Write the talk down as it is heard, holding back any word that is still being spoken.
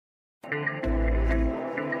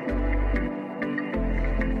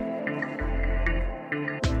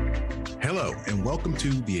and welcome to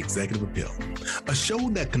The Executive Appeal, a show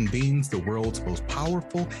that convenes the world's most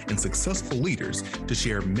powerful and successful leaders to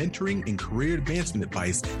share mentoring and career advancement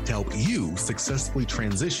advice to help you successfully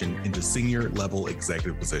transition into senior level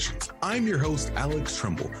executive positions. I'm your host, Alex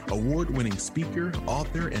Trimble, award-winning speaker,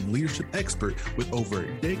 author, and leadership expert with over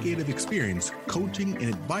a decade of experience coaching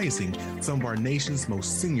and advising some of our nation's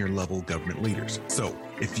most senior level government leaders. So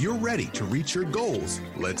if you're ready to reach your goals,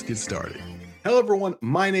 let's get started. Hello, everyone.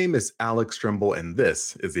 My name is Alex Trimble, and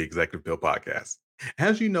this is the Executive Appeal Podcast.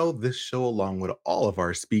 As you know, this show, along with all of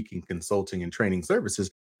our speaking, consulting, and training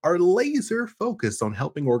services, are laser focused on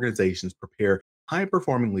helping organizations prepare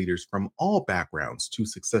high-performing leaders from all backgrounds to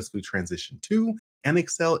successfully transition to and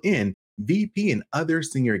excel in VP and other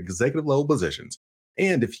senior executive level positions.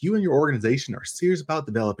 And if you and your organization are serious about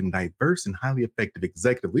developing diverse and highly effective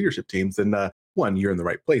executive leadership teams, then one, you're in the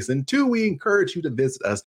right place. And two, we encourage you to visit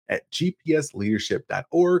us at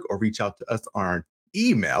gpsleadership.org or reach out to us on our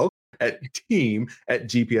email at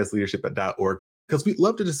team@gpsleadership.org, because we'd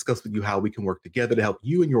love to discuss with you how we can work together to help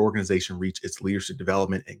you and your organization reach its leadership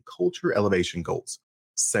development and culture elevation goals.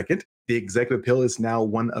 Second, the Executive Appeal is now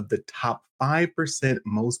one of the top 5%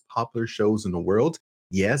 most popular shows in the world.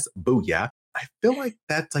 Yes, booyah. I feel like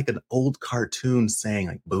that's like an old cartoon saying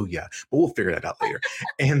like booyah, but we'll figure that out later.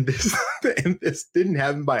 And this didn't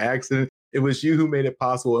happen by accident. It was you who made it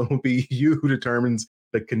possible, and it will be you who determines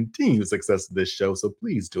the continued success of this show. So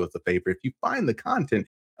please do us a favor. If you find the content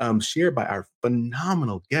shared by our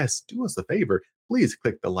phenomenal guests, do us a favor. Please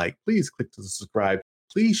click the like. Please click to subscribe.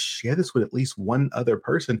 Please share this with at least one other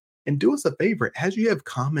person. And do us a favor. As you have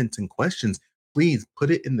comments and questions, please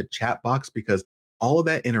put it in the chat box, because all of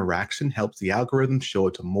that interaction helps the algorithm show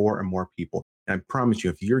it to more and more people. And I promise you,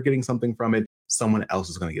 if you're getting something from it, someone else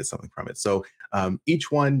is going to get something from it. So each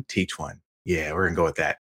one, teach one. Yeah, we're going to go with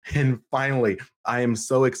that. And finally, I am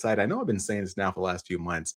so excited. I know I've been saying this now for the last few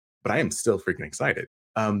months, but I am still freaking excited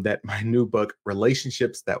that my new book,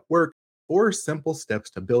 Relationships That Work, 4 Simple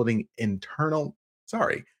Steps to Building Intentional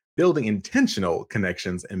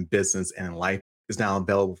Connections in Business and in Life, is now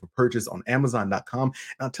available for purchase on Amazon.com. And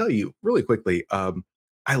I'll tell you really quickly, I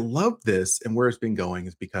love this, and where it's been going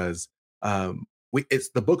is because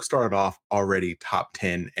the book started off already top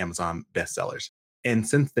 10 Amazon bestsellers. And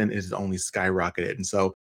since then, it has only skyrocketed. And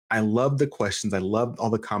so I love the questions. I love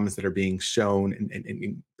all the comments that are being shown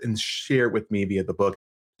and shared with me via the book.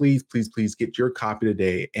 Please, please, please get your copy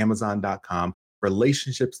today, Amazon.com.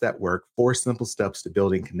 Relationships That Work, 4 Simple Steps to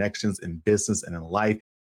Building Connections in Business and in Life,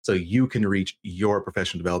 so you can reach your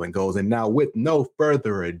professional development goals. And now, with no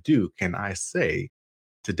further ado, can I say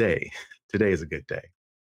today is a good day.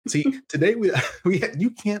 See, today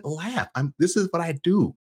you can't laugh. This is what I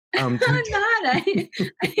do. I'm not.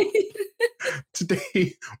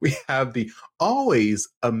 Today we have the always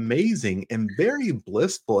amazing and very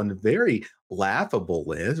blissful and very laughable,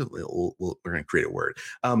 we're going to create a word,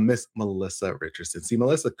 Miss Melissa Richardson. See,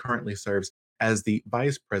 Melissa currently serves as the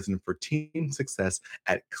Vice President for Team Success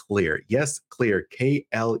at Clear. Yes, Clear, Kleer,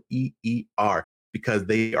 because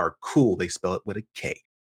they are cool. They spell it with a K.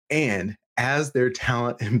 And as their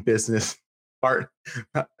talent and business part,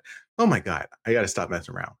 oh my God, I got to stop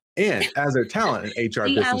messing around. And as their talent and HR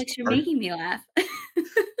business Alex, you're making me laugh.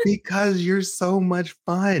 because you're so much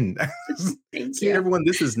fun. Thank See, you. everyone,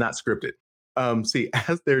 this is not scripted. See,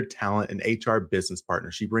 as their talent and HR business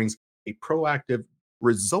partner, she brings a proactive,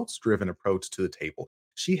 results-driven approach to the table.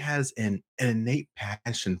 She has an innate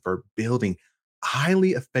passion for building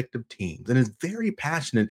highly effective teams and is very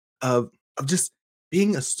passionate of just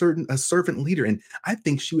being a servant leader. And I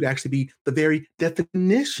think she would actually be the very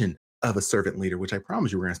definition of a servant leader, which I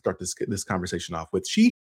promise you we're going to start this conversation off with. She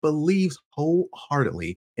believes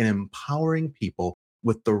wholeheartedly in empowering people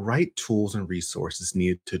with the right tools and resources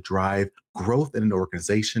needed to drive growth in an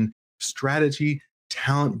organization, strategy,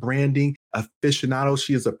 talent branding, aficionado.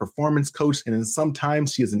 She is a performance coach, and then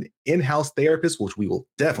sometimes she is an in-house therapist, which we will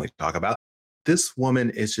definitely talk about. This woman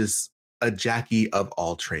is just a Jackie of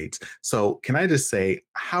all trades. So can I just say,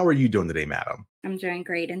 how are you doing today, madam? I'm doing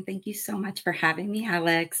great. And thank you so much for having me,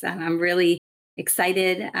 Alex. And I'm really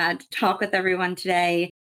excited to talk with everyone today.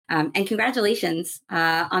 And congratulations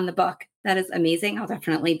on the book. That is amazing. I'll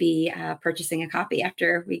definitely be purchasing a copy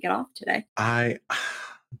after we get off today. I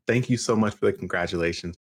thank you so much for the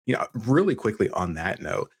congratulations. Really quickly on that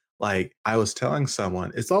note, like I was telling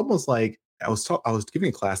someone, it's almost like I was giving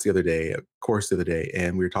a course the other day,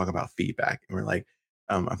 and we were talking about feedback, and we're like,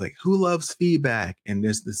 I was like, who loves feedback? And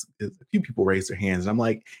there's a few people raised their hands, and I'm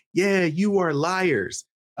like, yeah, you are liars,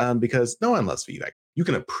 because no one loves feedback. You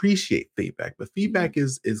can appreciate feedback, but feedback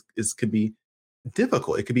can be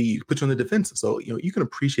difficult. It could be put you on the defensive. So, you can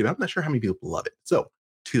appreciate it. I'm not sure how many people love it. So,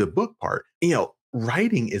 to the book part,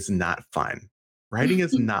 writing is not fun. Writing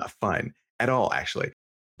is not fun at all, actually.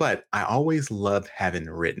 But I always loved having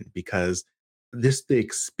written because the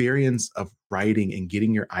experience of writing and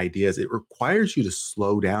getting your ideas, it requires you to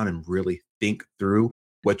slow down and really think through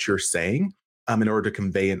what you're saying in order to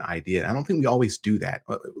convey an idea. I don't think we always do that.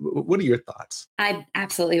 What are your thoughts? I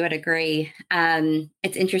absolutely would agree.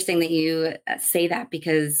 It's interesting that you say that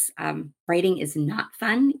because writing is not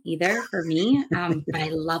fun either for me, but I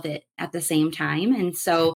love it at the same time. And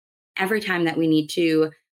so every time that we need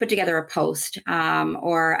to put together a post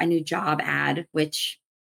or a new job ad, which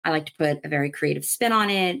I like to put a very creative spin on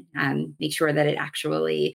it, make sure that it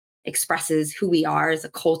actually expresses who we are as a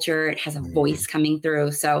culture, it has a Mhm. voice coming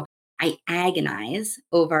through. So I agonize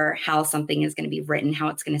over how something is going to be written, how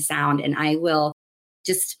it's going to sound, and I will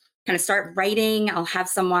just kind of start writing. I'll have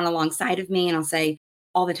someone alongside of me and I'll say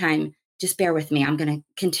all the time, just bear with me. I'm going to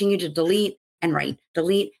continue to delete and write.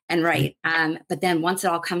 But then once it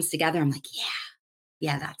all comes together, I'm like,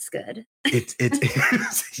 yeah, that's good. It's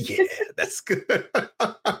yeah, that's good.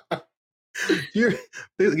 You're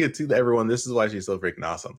they get to everyone. This is why she's so freaking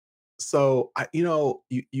awesome. So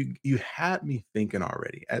you had me thinking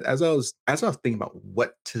already as I was thinking about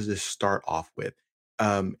what to just start off with,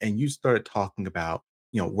 and you started talking about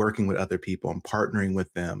working with other people and partnering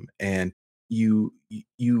with them, and you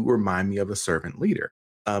remind me of a servant leader.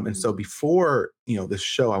 And so Mhm. before this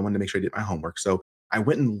show, I wanted to make sure I did my homework. So I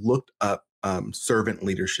went and looked up servant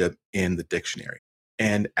leadership in the dictionary,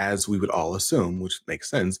 and as we would all assume, which makes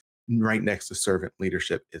sense, right next to servant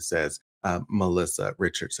leadership, it says Melissa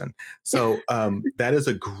Richardson. So that is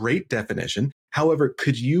a great definition. However,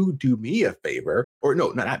 could you do me a favor, or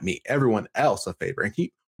no, not me, everyone else a favor? And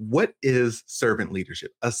what is servant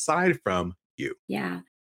leadership aside from you? Yeah.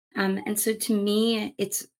 And so to me,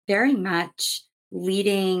 it's very much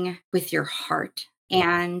leading with your heart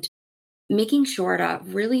and making sure to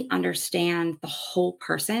really understand the whole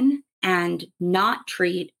person and not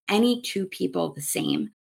treat any two people the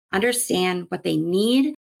same. Understand what they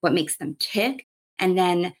need, what makes them tick, and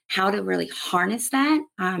then how to really harness that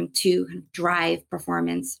to kind of drive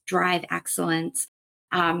performance, drive excellence.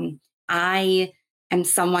 I am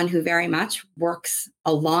someone who very much works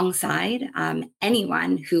alongside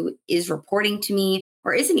anyone who is reporting to me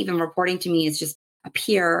or isn't even reporting to me. It's just a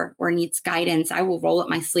peer or needs guidance. I will roll up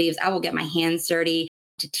my sleeves. I will get my hands dirty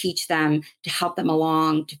to teach them, to help them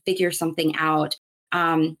along, to figure something out.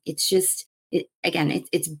 It's just,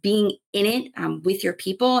 it's being in it with your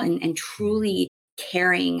people and truly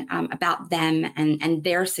caring about them and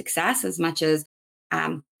their success as much as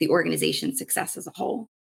the organization's success as a whole.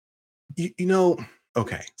 You know,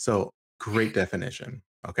 okay, so great definition.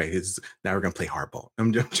 Okay, now we're gonna play hardball.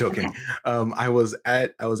 I'm just joking. Okay. I was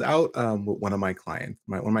out with one of my clients,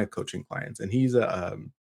 one of my coaching clients, and he's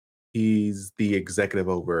the executive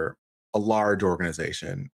over a large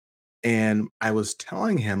organization. And I was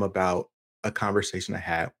telling him about a conversation I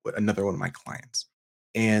had with another one of my clients.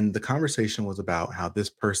 And the conversation was about how this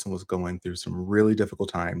person was going through some really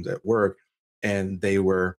difficult times at work, and they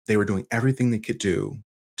were doing everything they could do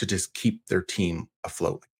to just keep their team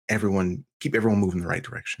afloat. Keep everyone moving in the right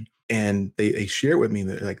direction. And they shared with me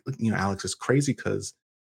that, like, "Look, Alex, it's crazy because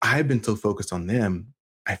I've been so focused on them.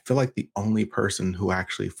 I feel like the only person who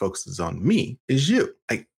actually focuses on me is you.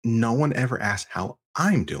 Like, no one ever asks how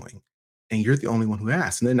I'm doing, and you're the only one who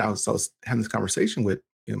asks." And then I was having this conversation with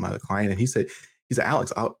my other client, and he said,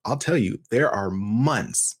 "Alex, I'll tell you, there are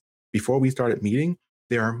months before we started meeting.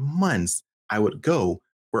 There are months I would go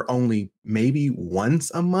where only maybe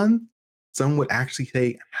once a month someone would actually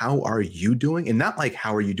say, 'How are you doing?' And not like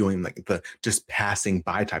 'How are you doing?' like the just passing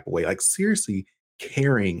by type of way. Like seriously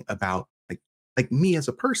caring about like me as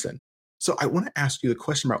a person." So I want to ask you the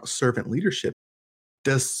question about servant leadership.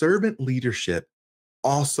 Does servant leadership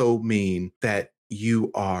also mean that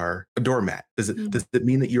you are a doormat? Does it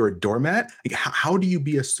mean that you're a doormat? Like, how do you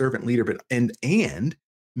be a servant leader, but and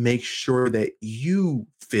make sure that you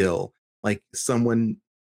feel like someone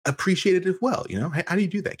appreciated as well? How do you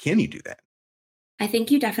do that? Can you do that? I think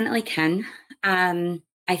you definitely can.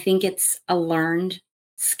 I think it's a learned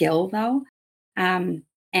skill, though. And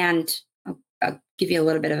I'll give you a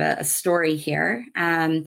little bit of a story here.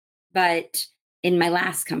 But in my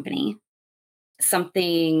last company,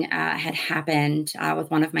 something had happened with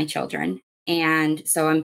one of my children, and so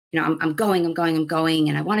I'm going,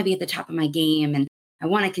 and I want to be at the top of my game, and I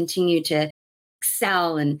want to continue to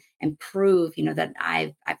excel and prove, that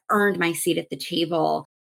I've earned my seat at the table.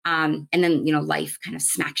 And then life kind of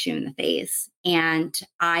smacks you in the face, and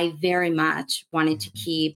I very much wanted to Mhm.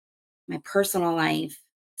 keep my personal life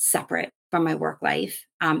separate from my work life.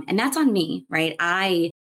 And that's on me, right?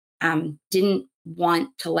 I didn't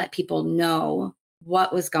want to let people know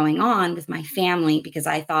what was going on with my family because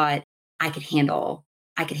I thought I could handle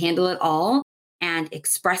I could handle it all, and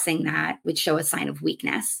expressing that would show a sign of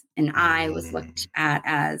weakness. And I was looked Mm, at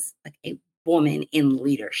as like a woman in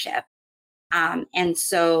leadership. And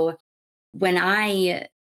so when I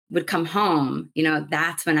would come home,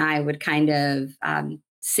 that's when I would kind of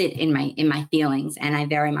sit in my feelings, and I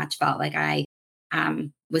very much felt like I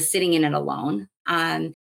was sitting in it alone.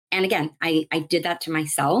 And again, I did that to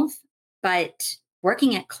myself, but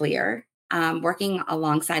working at Clear, working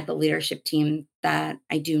alongside the leadership team that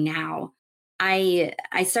I do now, I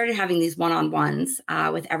started having these one-on-ones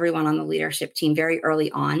with everyone on the leadership team very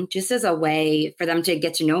early on, just as a way for them to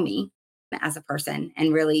get to know me as a person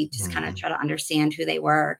and really just kind of mm, try to understand who they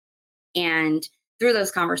were. And through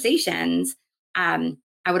those conversations,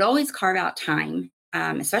 I would always carve out time,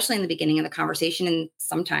 especially in the beginning of the conversation. And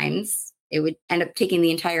sometimes it would end up taking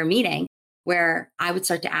the entire meeting where I would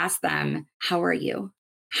start to ask them, how are you?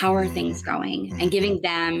 How are things mm, going? And mhm. giving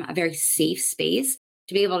them a very safe space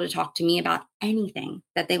to be able to talk to me about anything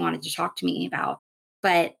that they wanted to talk to me about.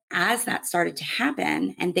 But as that started to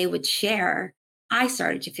happen and they would share, I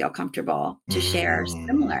started to feel comfortable to share Mm,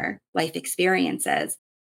 similar life experiences.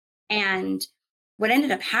 And what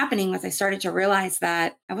ended up happening was I started to realize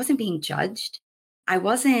that I wasn't being judged. I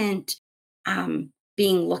wasn't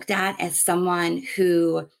being looked at as someone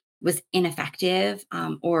who was ineffective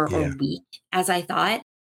or yeah. weak, as I thought.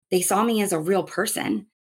 They saw me as a real person,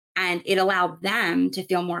 and it allowed them to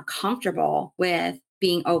feel more comfortable with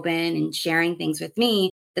being open and sharing things with me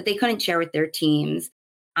that they couldn't share with their teams.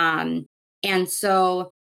 Um, and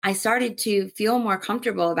so I started to feel more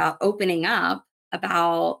comfortable about opening up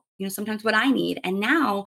about, sometimes what I need. And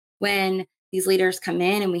now when these leaders come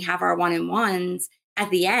in and we have our one-on-ones,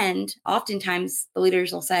 at the end, oftentimes the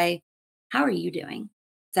leaders will say, how are you doing?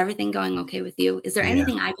 Is everything going okay with you? Is there Yeah.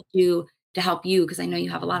 anything I could do to help you? Because I know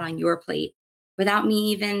you have a lot on your plate without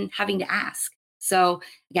me even having to ask. So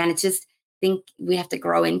again, it's just, I think we have to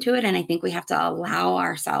grow into it. And I think we have to allow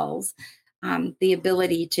ourselves the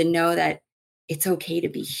ability to know that it's okay to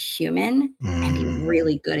be human and be Mm.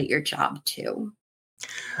 really good at your job too.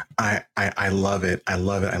 I love it. I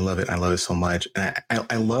love it. I love it. I love it so much. And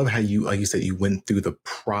I love how you, like you said, you went through the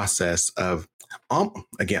process of,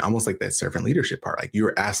 again, almost like that servant leadership part. Like you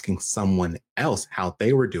were asking someone else how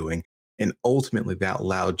they were doing, and ultimately that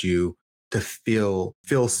allowed you to feel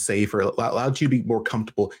safer, allowed you to be more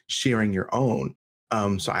comfortable sharing your own.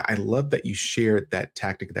 So I love that you shared that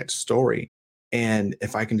tactic, that story. And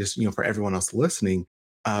if I can just, for everyone else listening,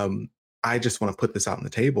 um, I just want to put this out on the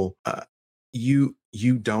table. You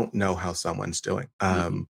don't know how someone's doing.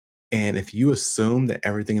 Mhm. And if you assume that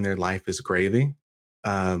everything in their life is gravy,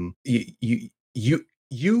 you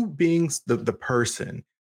being the person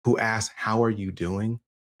who asks, "How are you doing?"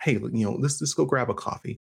 Hey, let's go grab a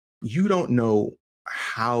coffee. You don't know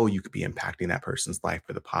how you could be impacting that person's life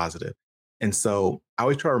for the positive. And so I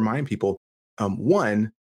always try to remind people,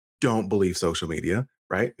 one, don't believe social media,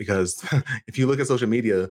 right? Because if you look at social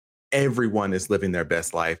media, everyone is living their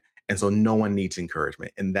best life, and so no one needs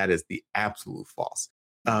encouragement. And that is the absolute false.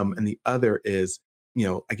 Mhm. And the other is,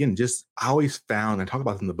 again, just I always found, I talk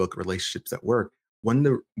about this in the book, Relationships at Work. One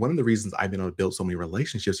of the reasons I've been able to build so many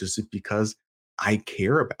relationships is just because I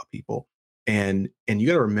care about people. And you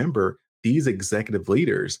got to remember, these executive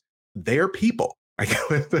leaders, they're people. Like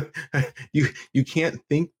you can't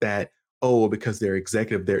think that, oh, because they're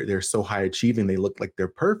executive, they're so high achieving, they look like they're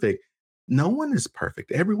perfect. No one is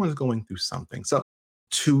perfect. Everyone's going through something. So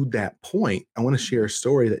to that point, I want to share a Mhm.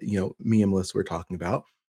 story that me and Melissa were talking about.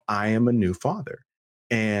 I am a new father,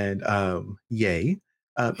 and yay,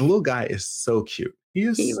 the little guy is so cute. He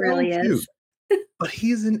is He so really is. cute, but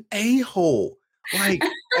he's an a hole. Like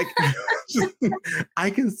I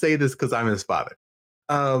can say this because I'm his father.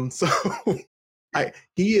 So I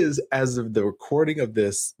he is, as of the recording of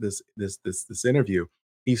this interview,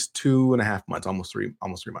 he's 2.5 months, almost 3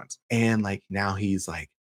 months, and like now he's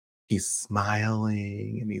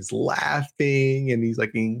smiling and he's laughing and he's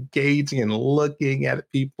like engaging and looking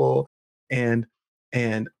at people. And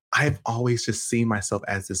and I've always just seen myself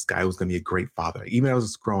as this guy who's going to be a great father. Even when I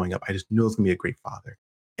was growing up, I just knew I was going to be a great father.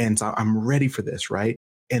 And so I'm ready for this, right?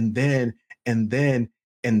 And then and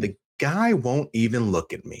the guy won't even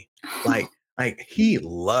look at me. Like he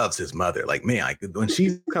loves his mother. Like, man, like when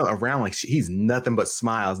she's come around, like he's nothing but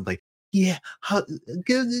smiles and like, yeah,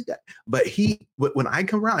 good, but when I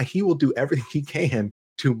come around, he will do everything he can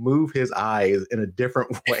to move his eyes in a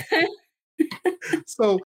different way.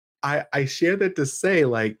 So I share that to say,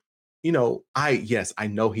 like, yes, I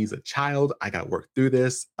know he's a child. I got to work through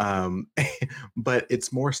this. But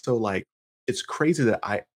it's more so like, it's crazy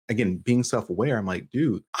that again, being self aware, I'm like,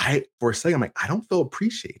 dude, for a second, I'm like, I don't feel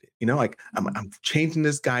appreciated. Like Mhm. I'm changing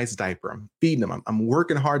this guy's diaper. I'm feeding him. I'm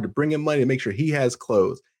working hard to bring him money to make sure he has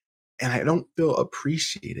clothes. And I don't feel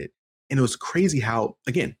appreciated. And it was crazy how,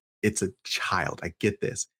 again, it's a child. I get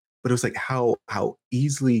this. But it was like how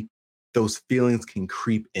easily those feelings can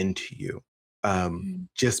creep into you. Mhm.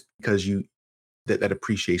 Just because that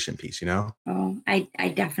appreciation piece. Oh,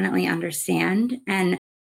 I definitely understand. And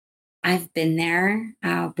I've been there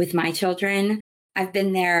with my children. I've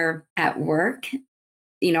been there at work,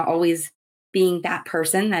 always being that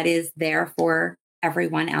person that is there for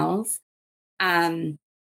everyone else. Um,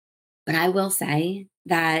 but I will say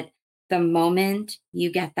that the moment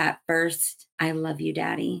you get that first, I love you,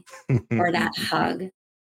 daddy, or that hug,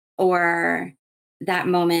 or that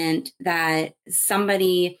moment that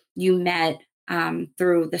somebody you met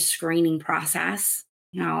through the screening process,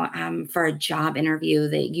 for a job interview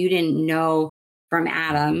that you didn't know from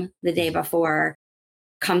Adam the day before,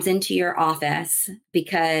 comes into your office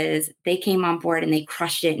because they came on board and they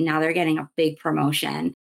crushed it and now they're getting a big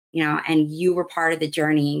promotion, and you were part of the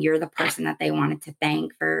journey and you're the person that they wanted to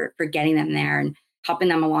thank for getting them there and helping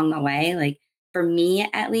them along the way. Like, for me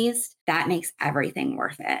at least, that makes everything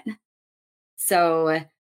worth it. So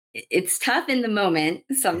it's tough in the moment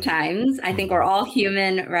Yeah. sometimes. I think we're Mhm. all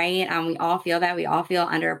human, right? We all feel that. We all feel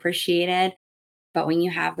underappreciated. But when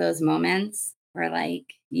you have those moments where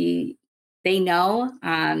like they know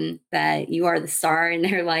that you are the star in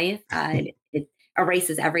their life, it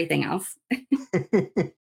erases everything else.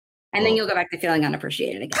 And then Well, you'll go back to feeling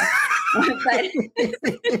unappreciated again. But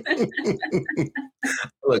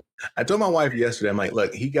look, I told my wife yesterday, I'm like,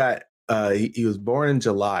 look, he was born in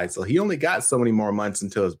July, so he only got so many more months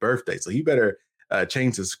until his birthday. So he better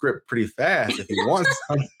change the script pretty fast if he wants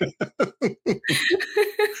something.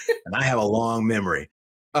 And I have a long memory.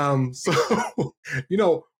 So you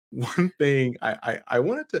know, one thing I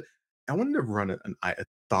wanted to run a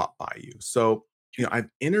thought by you. So, I've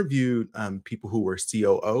interviewed people who were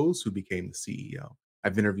COOs who became the CEO.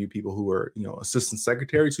 I've interviewed people who were, assistant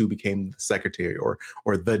secretaries who became the secretary or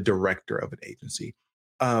the director of an agency.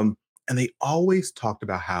 And they always talked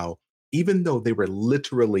about how even though they were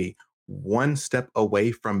literally one step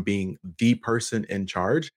away from being the person in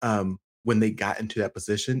charge, when they got into that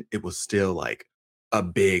position, it was still like a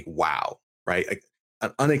big wow, right? Like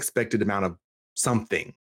an unexpected amount of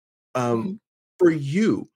something. Um, Mhm. for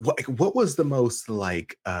you, what was the most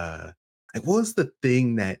like what was the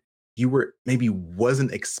thing that you were maybe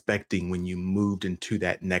wasn't expecting when you moved into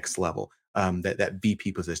that next level, that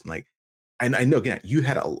VP position? Like, and I know again you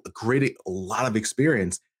had a lot of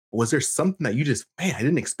experience. Was there something that you just, man, I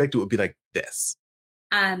didn't expect it would be like this?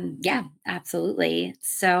 Yeah, absolutely.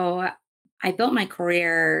 So I built my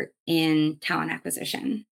career in talent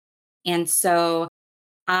acquisition. And so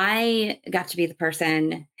I got to be the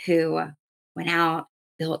person who went out,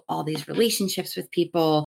 built all these relationships with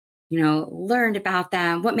people, learned about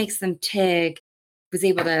them, what makes them tick, was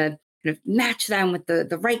able to kind of match them with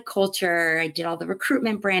the right culture. I did all the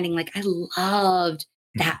recruitment branding. Like, I loved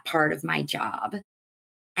that part of my job.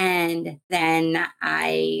 And then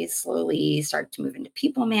I slowly started to move into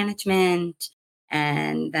people management.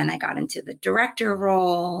 And then I got into the director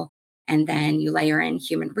role. And then you layer in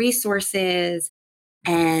human resources.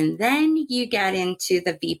 And then you get into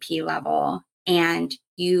the VP level and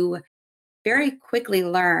you very quickly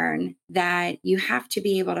learn that you have to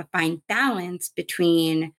be able to find balance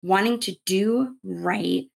between wanting to do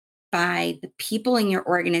right by the people in your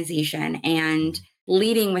organization and Mhm.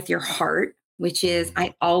 leading with your heart, which is, Mhm.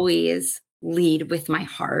 I always lead with my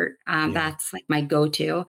heart. Yeah. That's like my go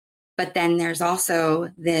to. But then there's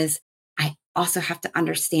also this, I also have to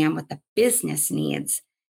understand what the business needs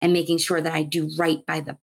and making sure that I do right by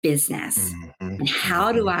the business. Mhm. And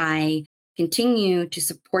how do Mhm. I continue to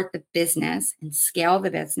support the business and scale the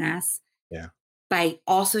business Yeah. by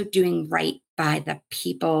also doing right by the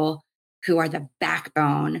people who are the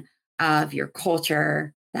backbone of your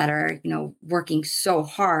culture that are, working so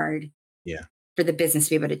hard Yeah. for the business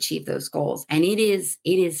to be able to achieve those goals. And it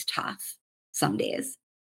is tough some days.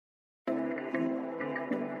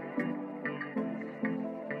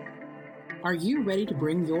 Are you ready to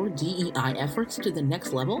bring your DEI efforts to the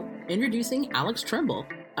next level? Introducing Alex Trimble,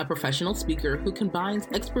 a professional speaker who combines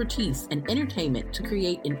expertise and entertainment to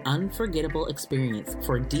create an unforgettable experience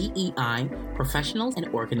for DEI professionals and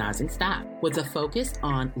organizing staff. With a focus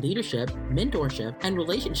on leadership, mentorship, and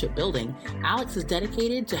relationship building, Alex is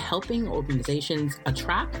dedicated to helping organizations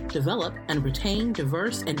attract, develop, and retain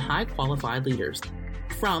diverse and high qualified leaders.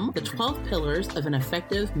 From the 12 pillars of an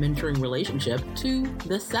effective mentoring relationship to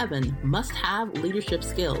the 7 must-have leadership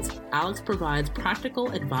skills, Alex provides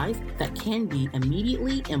practical advice that can be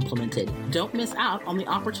immediately implemented. Don't miss out on the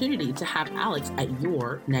opportunity to have Alex at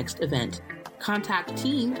your next event. Contact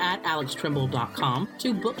team at alextrimble.com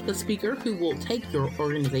to book the speaker who will take your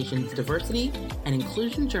organization's diversity and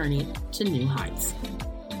inclusion journey to new heights.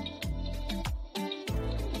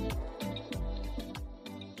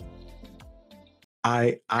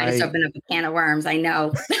 I just opened up a can of worms. I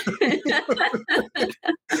know.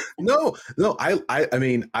 I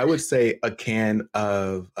mean, I would say a can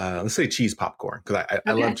of, let's say cheese popcorn, because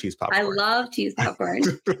I love cheese popcorn. I love cheese popcorn.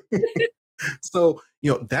 So,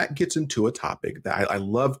 that gets into a topic that I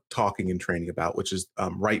love talking and training about, which is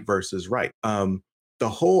right versus right. The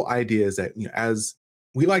whole idea is that, as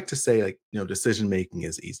we like to say, like, decision making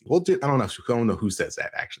is easy. Well, I don't know who says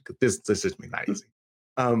that actually, because this decision is not easy.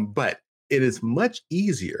 But it is much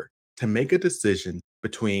easier to make a decision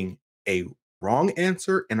between a wrong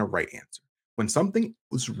answer and a right answer. When something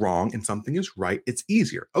is wrong and something is right, it's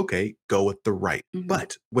easier. Okay, go with the right. Mhm.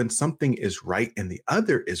 But when something is right and the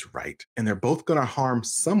other is right, and they're both going to harm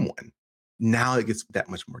someone, now it gets that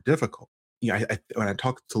much more difficult. When I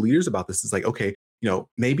talk to leaders about this, it's like, okay,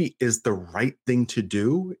 maybe is the right thing to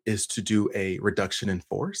do is to do a reduction in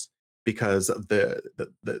force because of the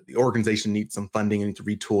organization needs some funding and need to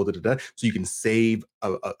retool, so you can save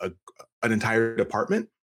an entire department,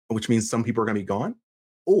 which means some people are going to be gone?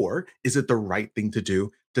 Or is it the right thing to do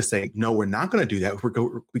to say, no, we're not going to do that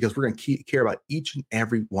because we're going to care about each and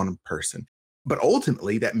every one person. But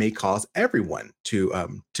ultimately, that may cause everyone to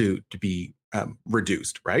be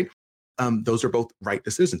reduced, right? Those are both right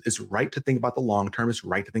decisions. It's right to think about the long term. It's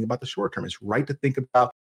right to think about the short term. It's right to think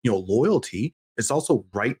about loyalty. It's also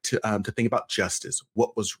right to think about justice.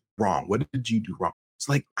 What was wrong? What did you do wrong? It's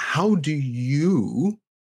like, how do you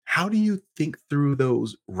think through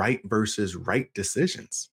those right versus right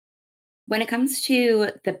decisions? When it comes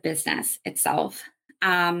to the business itself,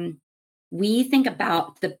 we think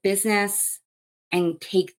about the business and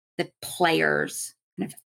take the players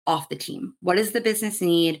kind of off the team. What does the business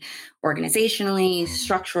need organizationally,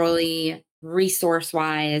 structurally, resource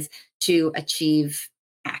wise to achieve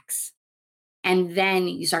X? And then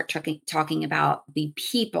you start talking about the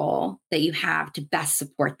people that you have to best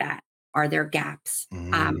support that. Are there gaps?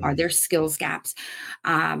 Are there skills gaps?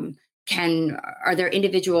 Are there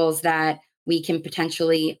individuals that we can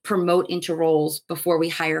potentially promote into roles before we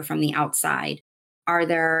hire from the outside? Are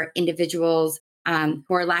there individuals who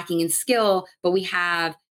are lacking in skill, but we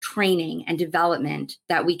have training and development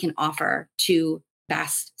that we can offer to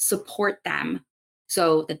best support them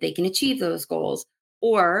so that they can achieve those goals?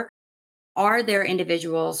 Or are there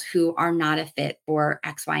individuals who are not a fit for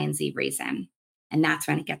X, Y, and Z reason? And that's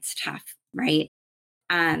when it gets tough, right?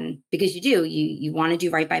 Because you want to do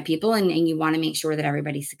right by people and you want to make sure that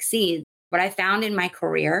everybody succeeds. What I found in my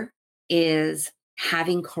career is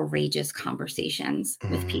having courageous conversations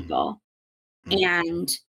with people. And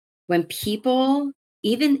when people,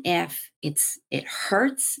 even if it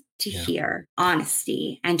hurts to hear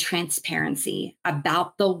honesty and transparency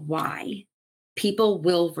about the why, people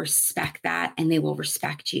will respect that and they will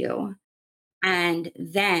respect you. And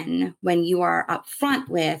then when you are upfront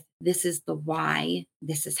with, this is the why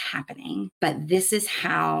this is happening, but this is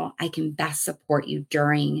how I can best support you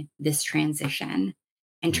during this transition,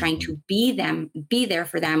 and trying to be there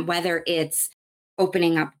for them, whether it's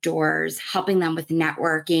opening up doors, helping them with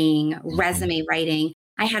networking, resume writing.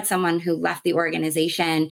 I had someone who left the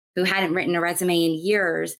organization who hadn't written a resume in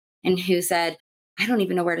years and who said, I don't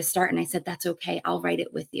even know where to start. And I said, that's okay. I'll write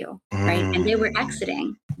it with you. Right. And they were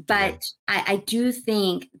exiting. But I do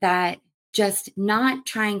think that just not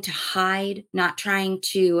trying to hide, not trying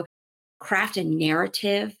to craft a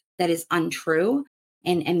narrative that is untrue,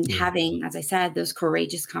 and having, as I said, those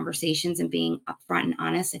courageous conversations and being upfront and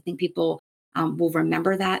honest. I think people will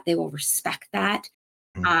remember that. They will respect that.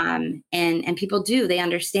 And people do. They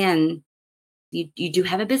understand you do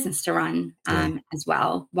have a business to run as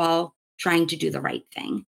well, while trying to do the right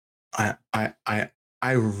thing.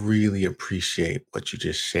 I really appreciate what you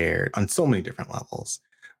just shared on so many different levels.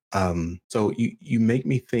 So you make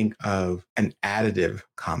me think of an additive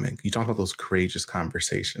comment. You talk about those courageous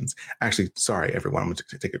conversations. Actually, sorry, everyone, I'm going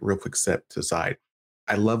to take a real quick step to the side.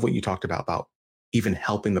 I love what you talked about even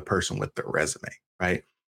helping the person with their resume, right?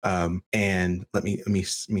 And let me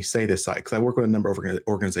say this side, because I work with a number of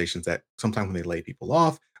organizations that sometimes when they lay people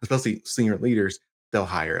off, especially senior leaders, they'll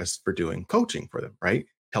hire us for doing coaching for them, right?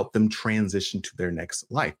 Help them transition to their next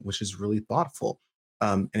life, which is really thoughtful.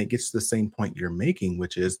 And it gets to the same point you're making,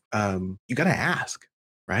 which is you got to ask,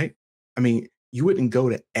 right? I mean, you wouldn't go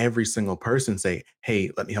to every single person and say, hey,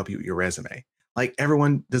 let me help you with your resume. Like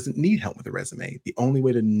everyone doesn't need help with a resume. The only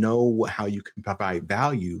way to know how you can provide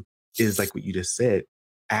value is like what you just said.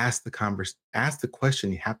 Ask the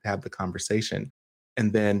question. You have to have the conversation.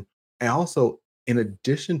 And then I also, in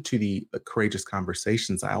addition to the courageous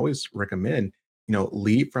conversations, I always recommend,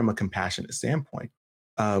 lead from a compassionate standpoint.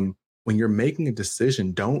 When you're making a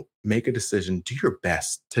decision, don't make a decision. Do your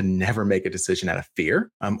best to never make a decision out of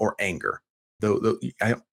fear or anger. Though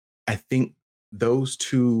I think those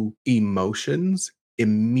two emotions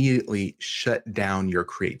immediately shut down your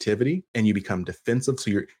creativity and you become defensive. So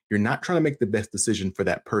you're not trying to make the best decision for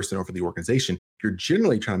that person or for the organization. You're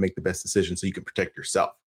generally trying to make the best decision so you can protect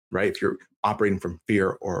yourself, right? If you're operating from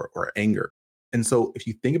fear or anger. And so if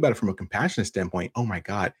you think about it from a compassionate standpoint, oh my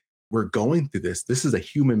God, we're going through this. This is a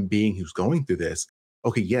human being who's going through this.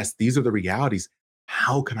 Okay, yes, these are the realities.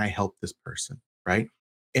 How can I help this person? Right.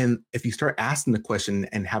 And if you start asking the question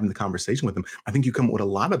and having the conversation with them, I think you come up with a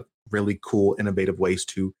lot of really cool, innovative ways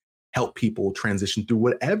to help people transition through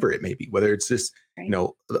whatever it may be, whether it's just, Right.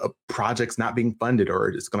 A project's not being funded or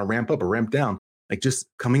it's going to ramp up or ramp down, like just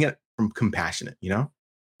coming at from compassionate.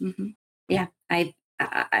 Hmm. Yeah, I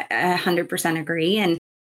 100% agree. And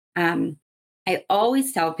um, I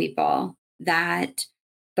always tell people that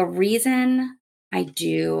the reason I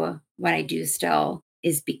do what I do still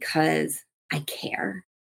is because I care.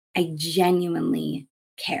 I genuinely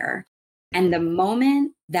care. And the Mhm.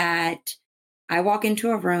 moment that I walk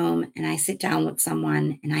into a room and I sit down with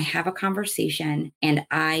someone and I have a conversation and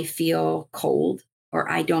I feel cold or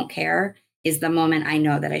I don't care is the moment I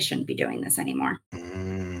know that I shouldn't be doing this anymore.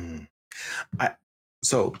 Mm. I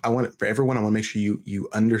so I want for everyone, I want to make sure you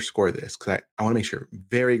underscore this because I want to make sure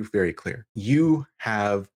very, very clear. You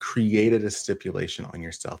have created a stipulation on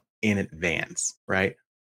yourself in advance, right?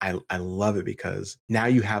 I love it because now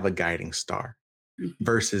you have a guiding star Mhm.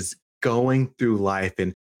 versus going through life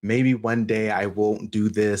and maybe one day I won't do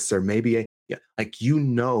this or maybe yeah, like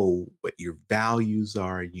what your values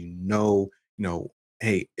are,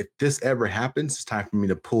 hey, if this ever happens, it's time for me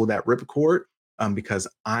to pull that ripcord because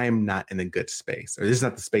I'm not in a good space or this is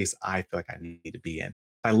not the space I feel like I need to be in.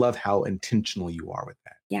 I love how intentional you are with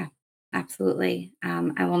that. Yeah, absolutely.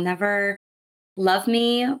 I will never love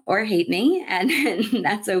me or hate me, and, and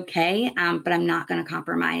that's okay. But I'm not going to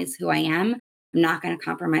compromise who I am. I'm not going to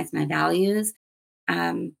compromise my values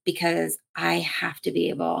because I have to be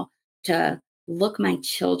able to look my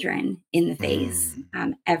children in the face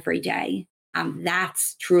Mm, every day.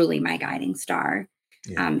 That's truly my guiding star.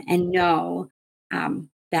 yeah, And know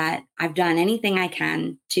that I've done anything I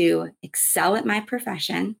can to excel at my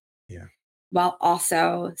profession yeah. while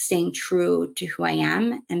also staying true to who I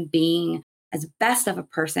am and being as best of a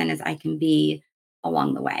person as I can be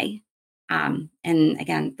along the way. And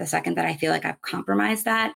again, the second that I feel like I've compromised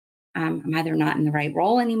that, I'm either not in the right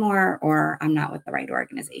role anymore or I'm not with the right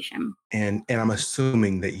organization. And I'm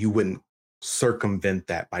assuming that you wouldn't circumvent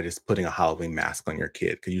that by just putting a Halloween mask on your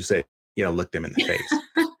kid because you said, look them in the face.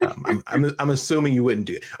 I'm assuming you wouldn't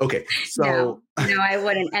do it. Okay, No, so no, I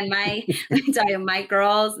wouldn't. And let me tell you, my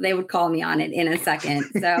girls, they would call me on it in a second.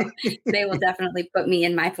 So they will definitely put me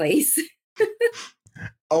in my place.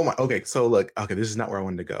 oh my, okay. So look, okay, this is not where I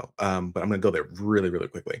wanted to go. But I'm gonna go there really, really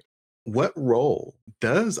quickly. What role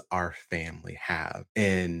does our family have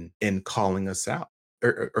in calling us out?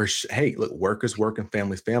 Hey, look, work is work and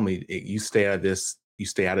family's family. You stay out of this. You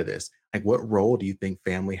stay out of this. Like, what role do you think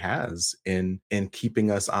family has in keeping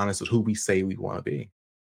us honest with who we say we want to be?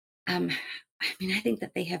 Um, I think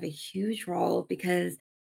that they have a huge role because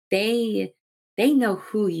they they know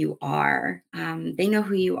who you are. They know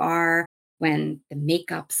who you are when the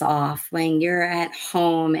makeup's off, when you're at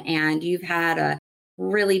home and you've had a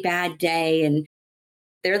really bad day, and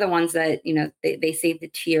they're the ones that they save the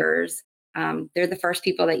tears. They're the first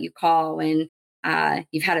people that you call when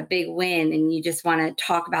you've had a big win and you just want to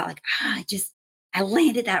talk about like I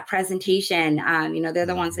landed that presentation. They're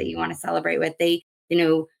the ones that you Mhm. want to celebrate with. They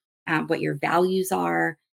know what your values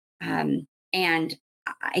are, and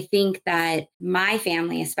I think that my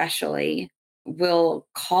family especially will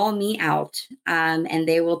call me out, and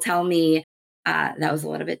they will tell me that was a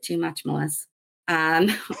little bit too much, Melissa,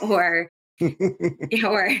 or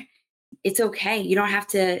or it's okay. You don't have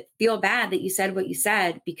to feel bad that you said what you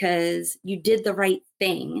said because you did the right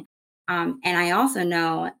thing. And I also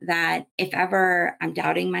know that if ever I'm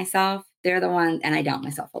doubting myself, they're the one, and I doubt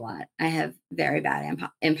myself a lot. I have very bad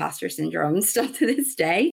imposter syndrome still to this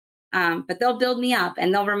day. But they'll build me up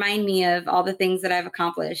and they'll remind me of all the things that I've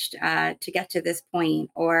accomplished to get to this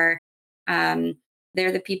point. Or um,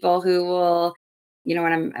 they're the people who will,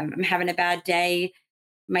 when I'm having a bad day,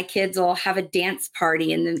 my kids will have a dance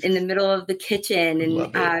party in the middle of the kitchen,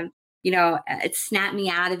 Love it. and it snap me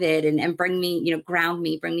out of it and bring me, ground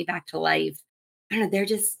me, bring me back to life. I don't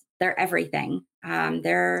know. They're everything.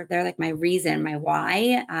 They're like my reason, my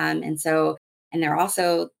why. And they're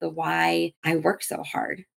also the why I work so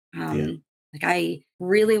hard. Yeah. Like I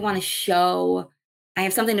really want to show I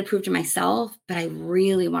have something to prove to myself, but I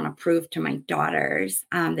really want to prove to my daughters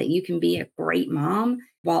that you can be a great mom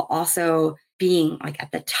while also being like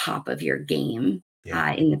at the top of your game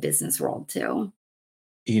Yeah. in the business world too.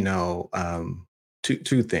 You know,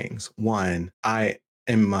 two things. One, I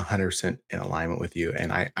am 100% in alignment with you,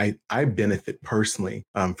 and I benefit personally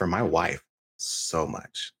from my wife so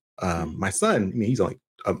much. Mhm. My son, I mean, he's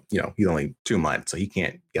only 2 months, so he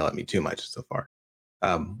can't yell at me too much so far.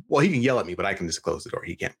 Well, he can yell at me, but I can just close the door.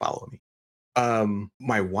 He can't follow me.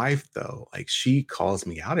 My wife though, like she calls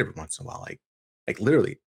me out every once in a while, like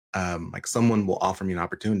literally, like someone will offer me an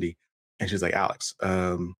opportunity, and she's like, Alex,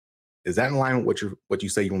 is that in line with what you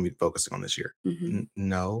say you want me to focus on this year? Mhm.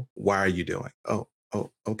 No. Why are you doing? Oh,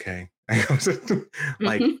 okay.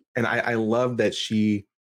 Like, Mhm. and I love that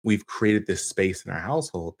we've created this space in our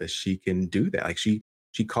household that she can do that. Like she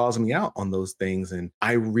calls me out on those things, and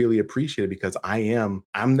I really appreciate it because and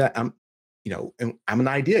I'm an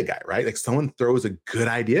idea guy, right? Like someone throws a good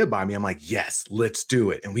idea by me, I'm like, yes, let's do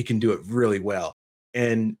it. And we can do it really well.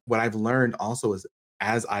 And what I've learned also is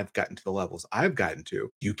as I've gotten to the levels I've gotten to,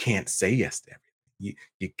 you can't say yes to everything.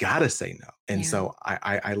 You gotta say no. And Yeah. so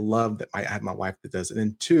I love that I have my wife that does it.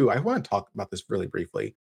 And two, I want to talk about this really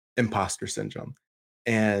briefly, imposter syndrome.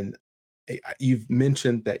 And you've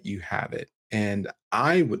mentioned that you have it. And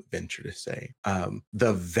I would venture to say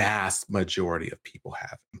the vast majority of people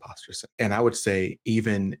have imposter syndrome. And I would say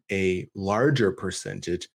even a larger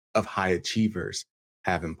percentage of high achievers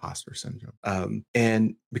have imposter syndrome.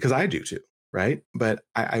 And because I do too, right? But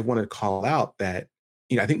I want to call out that,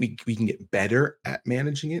 I think we can get better at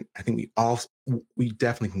managing it. I think we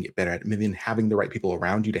definitely can get better at it. And then having the right people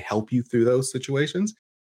around you to help you through those situations.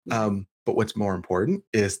 Yeah. But what's more important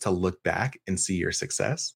is to look back and see your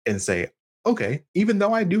success and say, okay, even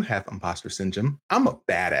though I do have imposter syndrome, I'm a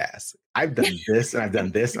badass. I've done this and I've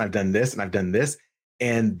done this and I've done this and I've done this.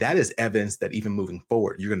 And that is evidence that even moving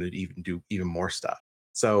forward, you're going to even do even more stuff.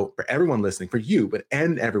 So for everyone listening, for you,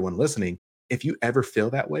 and everyone listening, if you ever feel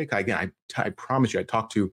that way, 'cause again, I promise you, I talk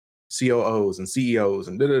to COOs and CEOs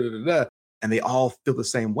and and they all feel the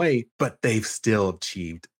same way, but they've still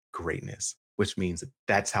achieved greatness, which means that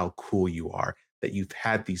that's how cool you are, that you've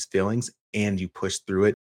had these feelings and you push through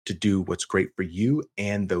it to do what's great for you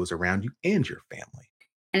and those around you and your family.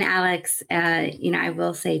 And Alex, I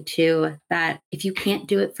will say too that if you can't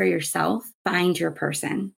do it for yourself, find your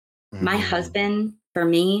person. My Mm, husband, for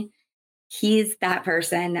me, he's that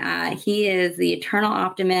person. He is the eternal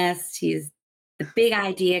optimist. He's the big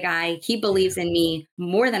idea guy. He yeah. believes in me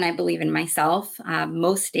more than I believe in myself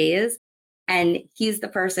most days. And he's the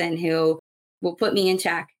person who will put me in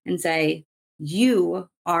check and say, you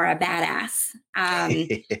are a badass. And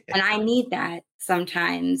I need that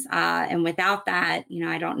sometimes. And without that,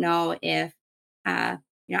 I don't know if,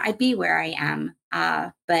 I'd be where I am.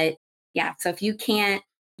 But yeah, so if you can't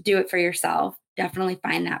do it for yourself, definitely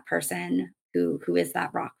find that person who is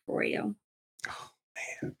that rock for you. Oh,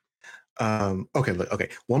 man. Okay, look, okay.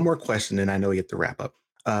 One more question, and I know we have to wrap up.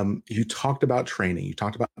 You talked about training, you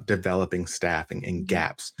talked about developing staffing and Mhm.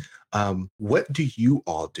 gaps. What do you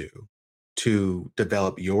all do to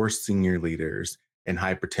develop your senior leaders and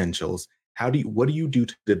high potentials? What do you do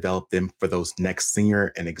to develop them for those next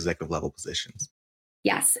senior and executive level positions?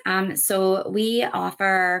 Yes. So we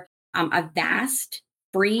offer a vast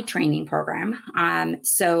free training program.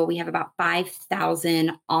 So we have about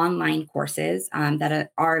 5,000 online courses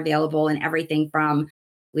that are available in everything from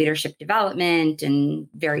leadership development and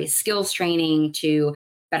various skills training to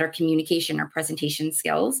better communication or presentation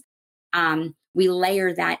skills. We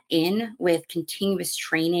layer that in with continuous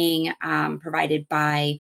training provided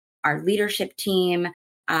by our leadership team.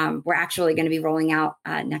 We're actually going to be rolling out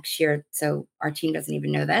next year, so our team doesn't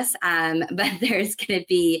even know this. But there's going to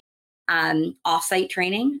be offsite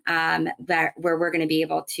training where we're going to be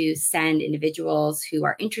able to send individuals who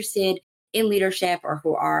are interested in leadership or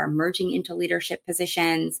who are merging into leadership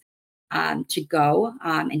positions to go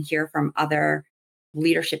and hear from other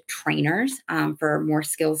leadership trainers for more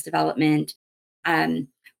skills development. Um,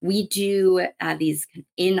 we do these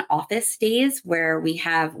in office days where we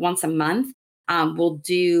have once a month we'll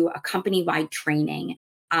do a company wide training.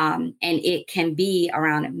 And it can be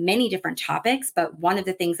around many different topics. But one of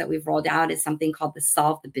the things that we've rolled out is something called the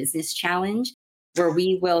Solve the Business Challenge, where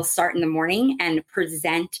we will start in the morning and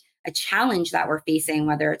present a challenge that we're facing,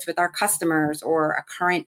 whether it's with our customers or a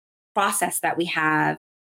current process that we have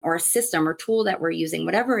or a system or tool that we're using,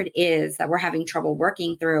 whatever it is that we're having trouble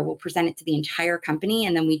working through, we'll present it to the entire company.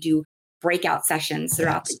 And then we do breakout sessions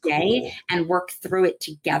throughout That's the day cool. and work through it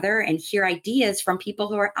together and hear ideas from people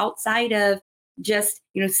who are outside of just,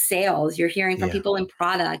 sales. You're hearing from Yeah. people in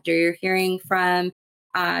product, or you're hearing from,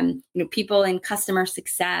 people in customer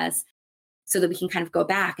success, so that we can kind of go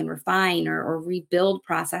back and refine or rebuild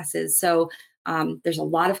processes. So there's a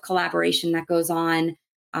lot of collaboration that goes on.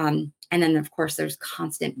 And then, of course, there's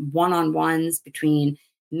constant one-on-ones between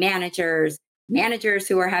managers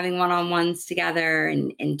who are having one-on-ones together,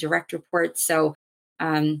 and direct reports. So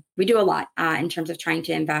we do a lot in terms of trying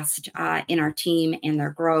to invest in our team and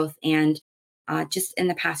their growth. And just in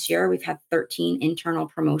the past year, we've had 13 internal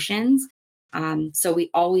promotions. So we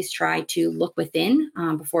always try to look within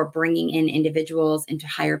before bringing in individuals into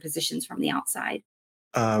higher positions from the outside.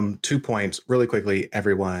 2 points really quickly,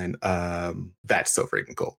 everyone. That's so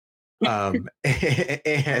freaking cool. And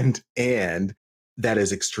that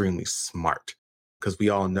is extremely smart, because we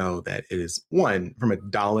all know that it is, one, from a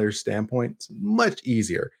dollar standpoint, it's much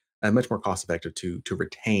easier and much more cost effective to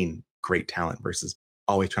retain great talent versus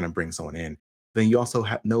always trying to bring someone in. Then you also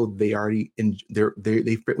know they already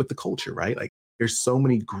they fit with the culture, right? Like, there's so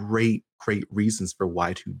many great reasons for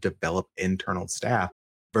why to develop internal staff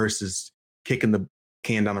versus kicking the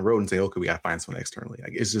can down the road and say, okay, we got to find someone externally.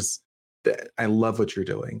 Like, it's just that I love what you're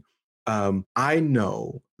doing. I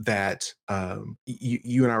know that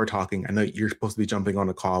you and I were talking. I know you're supposed to be jumping on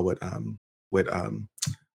a call with um, with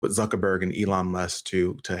Zuckerberg and Elon Musk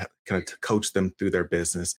to kind of to coach them through their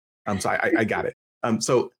business. So I got it.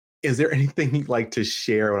 So is there anything you'd like to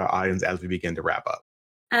share with our audience as we begin to wrap up?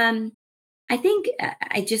 Um, I think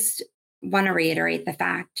I just want to reiterate the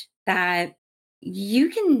fact that you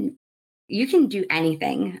can you can do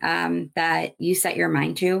anything that you set your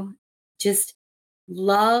mind to. Just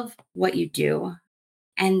love what you do,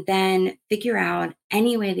 and then figure out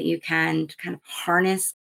any way that you can to kind of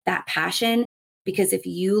harness that passion. Because if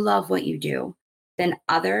you love what you do, then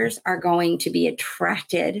others are going to be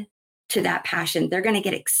attracted to that passion. They're going to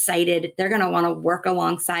get excited. They're going to want to work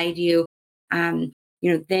alongside you. Um,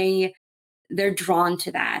 they're drawn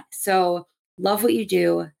to that. So love what you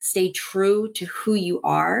do, stay true to who you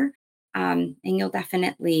are, and you'll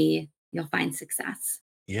find success.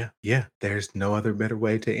 Yeah, yeah. There's no other better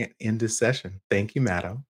way to end this session. Thank you,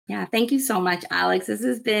 Maddo. Yeah, thank you so much, Alex. This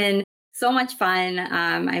has been so much fun.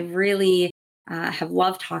 I really have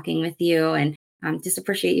loved talking with you, and just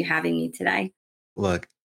appreciate you having me today. Look,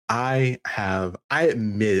 I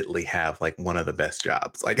admittedly have like one of the best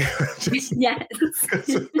jobs. Like, just Yes.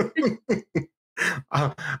 'cause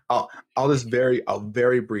I'll, I'll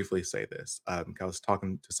very briefly say this. I was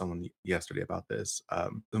talking to someone yesterday about this.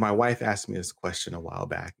 My wife asked me this question a while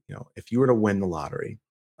back. If you were to win the lottery,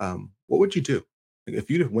 what would you do? Like, if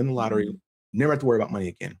you to win the lottery, Mhm. never have to worry about money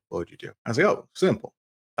again, what would you do? I was like, oh, simple.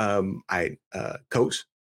 I coach.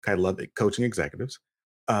 I love it, coaching executives.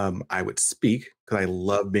 I would speak because I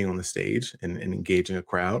love being on the stage and engaging a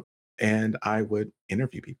crowd. And I would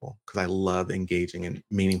interview people because I love engaging in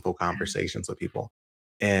meaningful conversations with people.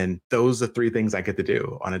 And those are three things I get to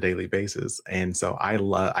do on a daily basis. And so I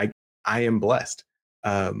am blessed.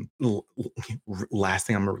 Last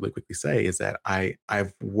thing I'm gonna really quickly say is that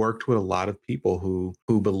I've worked with a lot of people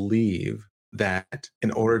who believe that in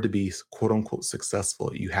order to be quote unquote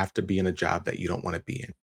successful, you have to be in a job that you don't want to be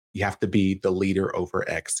in. You have to be the leader over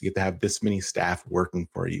X. You have to have this many staff working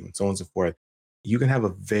for you, and so on and so forth. You can have a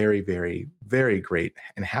very great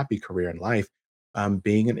and happy career in life,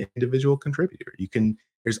 being an individual contributor.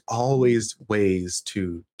 There's always ways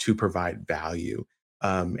to provide value,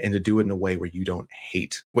 and to do it in a way where you don't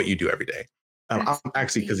hate what you do every day. I'm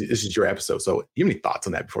actually, because Absolutely. this is your episode, so you have any thoughts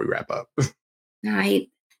on that before we wrap up? No,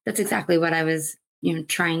 that's exactly what I was,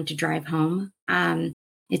 trying to drive home.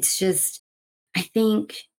 It's just, I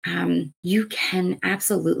think you can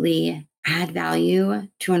absolutely add value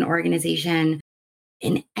to an organization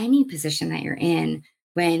in any position that you're in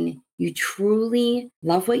when you truly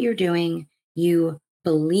love what you're doing, you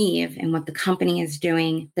believe in what the company is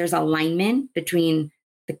doing, there's alignment between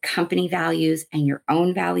the company values and your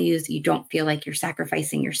own values. You don't feel like you're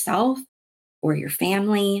sacrificing yourself or your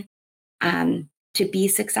family to be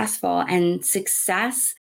successful. And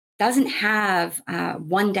success doesn't have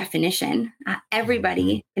one definition. Mhm.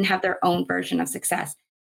 Everybody can have their own version of success,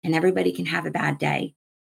 and everybody can have a bad day,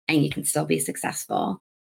 and you can still be successful.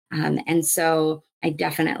 And so I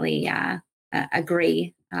definitely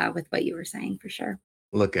agree with what you were saying for sure.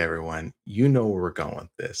 Look, everyone, you know where we're going with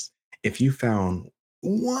this. If you found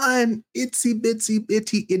one itsy bitsy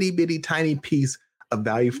bitty itty bitty tiny piece of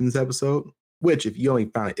value from this episode, which if you only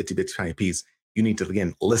found an itsy bitsy tiny piece, you need to,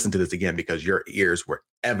 again, listen to this again because your ears were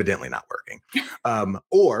evidently not working.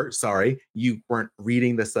 Or, sorry, you weren't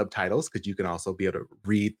reading the subtitles, because you can also be able to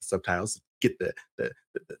read the subtitles, get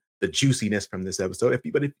the juiciness from this episode.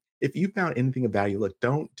 If you found anything of value, look,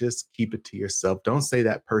 don't just keep it to yourself. Don't say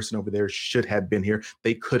that person over there should have been here.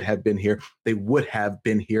 They could have been here. They would have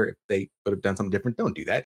been here if they would have done something different. Don't do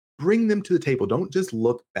that. Bring them to the table. Don't just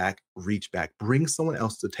look back, reach back. Bring someone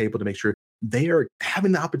else to the table to make sure they are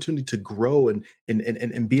having the opportunity to grow and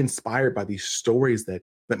be inspired by these stories that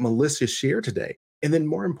Melissa shared today. And then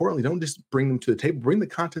more importantly, don't just bring them to the table, bring the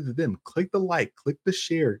content to them. Click the like, click the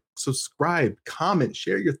share, subscribe, comment,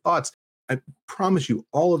 share your thoughts. I promise you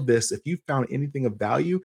all of this, if you found anything of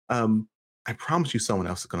value, I promise you someone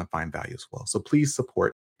else is going to find value as well. So please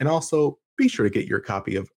support. And also be sure to get your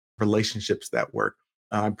copy of Relationships That Work.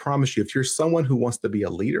 I promise you, if you're someone who wants to be a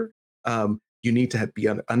leader, you need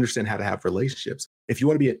to understand how to have relationships. If you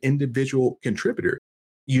want to be an individual contributor,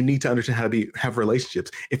 you need to understand how to have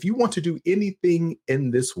relationships. If you want to do anything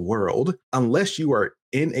in this world, unless you are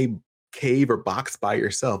in a cave or box by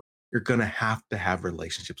yourself, you're going to have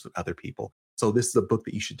relationships with other people. So this is a book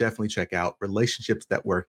that you should definitely check out, Relationships That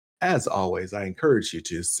Work. As always, I encourage you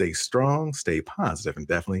to stay strong, stay positive, and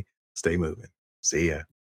definitely stay moving. See ya.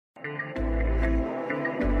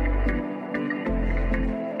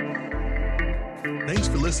 Thanks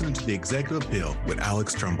for listening to The Executive Appeal with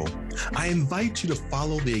Alex Trumbull. I invite you to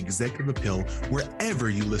follow The Executive Appeal wherever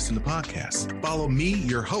you listen to podcasts. Follow me,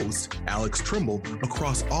 your host, Alex Trumbull,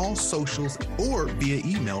 across all socials or via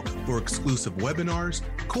email for exclusive webinars,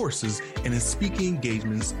 courses, and speaking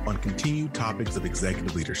engagements on continued topics of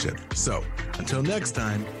executive leadership. So until next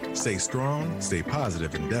time, stay strong, stay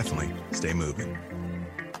positive, and definitely stay moving.